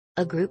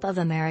A group of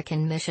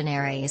American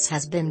missionaries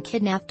has been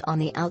kidnapped on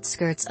the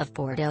outskirts of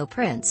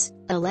Port-au-Prince,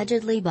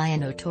 allegedly by a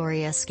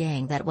notorious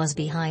gang that was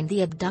behind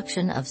the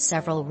abduction of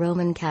several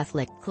Roman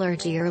Catholic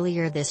clergy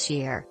earlier this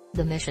year.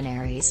 The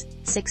missionaries,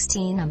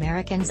 16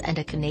 Americans and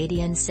a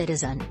Canadian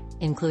citizen,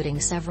 including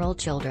several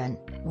children,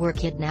 were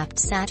kidnapped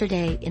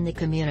Saturday in the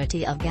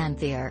community of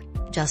Ganthier,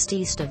 just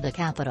east of the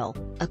capital,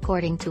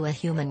 according to a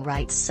human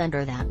rights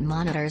center that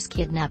monitors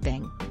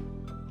kidnapping.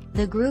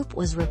 The group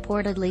was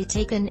reportedly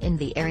taken in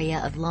the area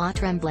of La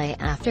Tremblay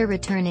after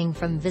returning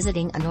from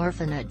visiting an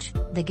orphanage.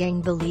 The gang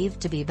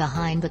believed to be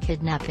behind the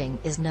kidnapping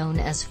is known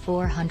as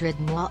 400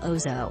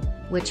 Ozo,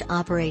 which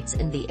operates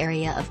in the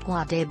area of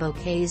Poix des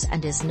Bouquets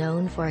and is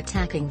known for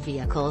attacking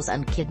vehicles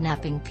and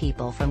kidnapping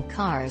people from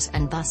cars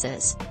and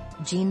buses.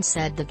 Jean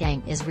said the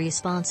gang is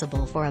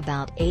responsible for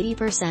about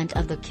 80%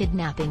 of the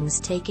kidnappings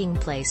taking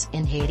place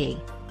in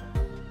Haiti.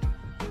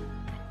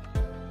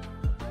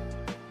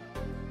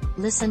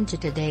 Listen to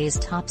today's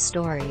top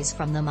stories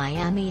from the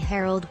Miami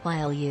Herald.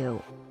 While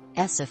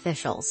U.S.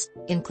 officials,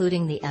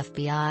 including the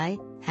FBI,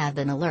 have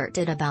been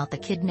alerted about the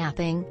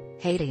kidnapping,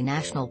 Haiti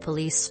National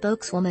Police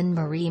spokeswoman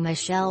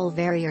Marie-Michelle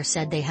Verrier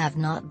said they have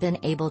not been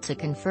able to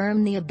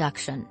confirm the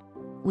abduction.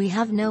 "We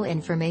have no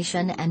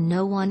information and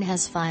no one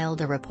has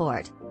filed a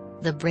report."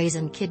 The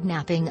brazen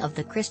kidnapping of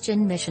the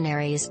Christian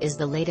missionaries is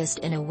the latest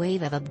in a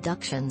wave of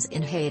abductions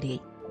in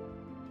Haiti.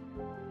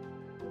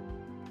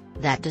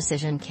 That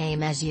decision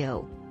came as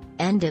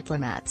UN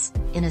diplomats,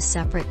 in a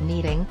separate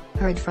meeting,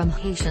 heard from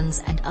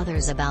Haitians and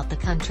others about the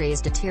country's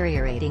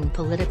deteriorating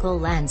political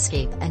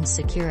landscape and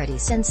security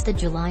since the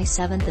July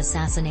 7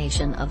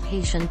 assassination of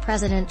Haitian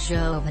President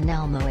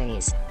Jovenel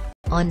Moïse.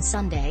 On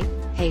Sunday,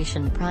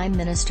 Haitian Prime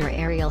Minister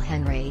Ariel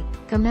Henry,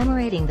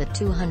 commemorating the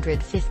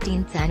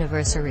 215th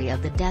anniversary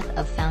of the death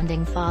of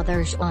founding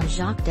father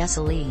Jean-Jacques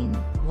Dessalines,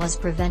 was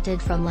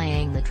prevented from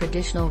laying the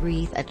traditional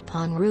wreath at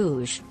Pont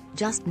Rouge,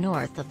 just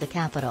north of the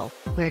capital,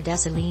 where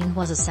Dessalines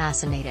was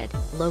assassinated.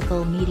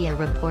 Local media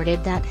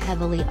reported that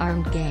heavily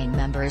armed gang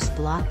members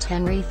blocked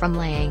Henry from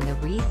laying the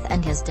wreath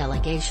and his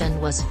delegation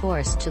was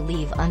forced to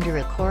leave under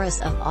a chorus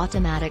of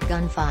automatic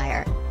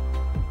gunfire.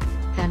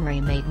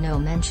 Henry made no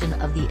mention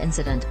of the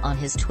incident on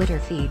his Twitter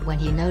feed when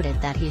he noted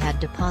that he had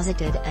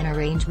deposited an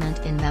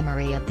arrangement in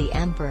memory of the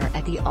emperor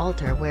at the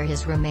altar where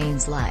his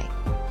remains lie.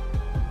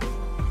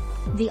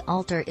 The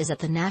altar is at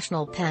the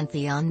National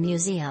Pantheon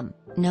Museum,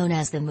 known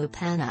as the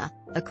Mupana,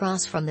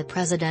 across from the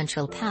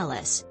presidential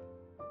palace.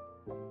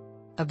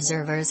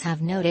 Observers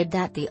have noted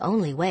that the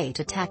only way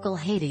to tackle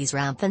Haiti's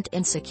rampant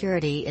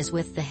insecurity is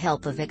with the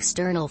help of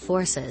external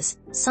forces,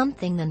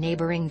 something the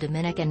neighboring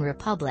Dominican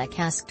Republic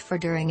asked for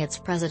during its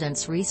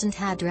president's recent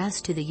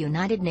address to the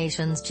United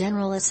Nations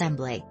General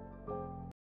Assembly.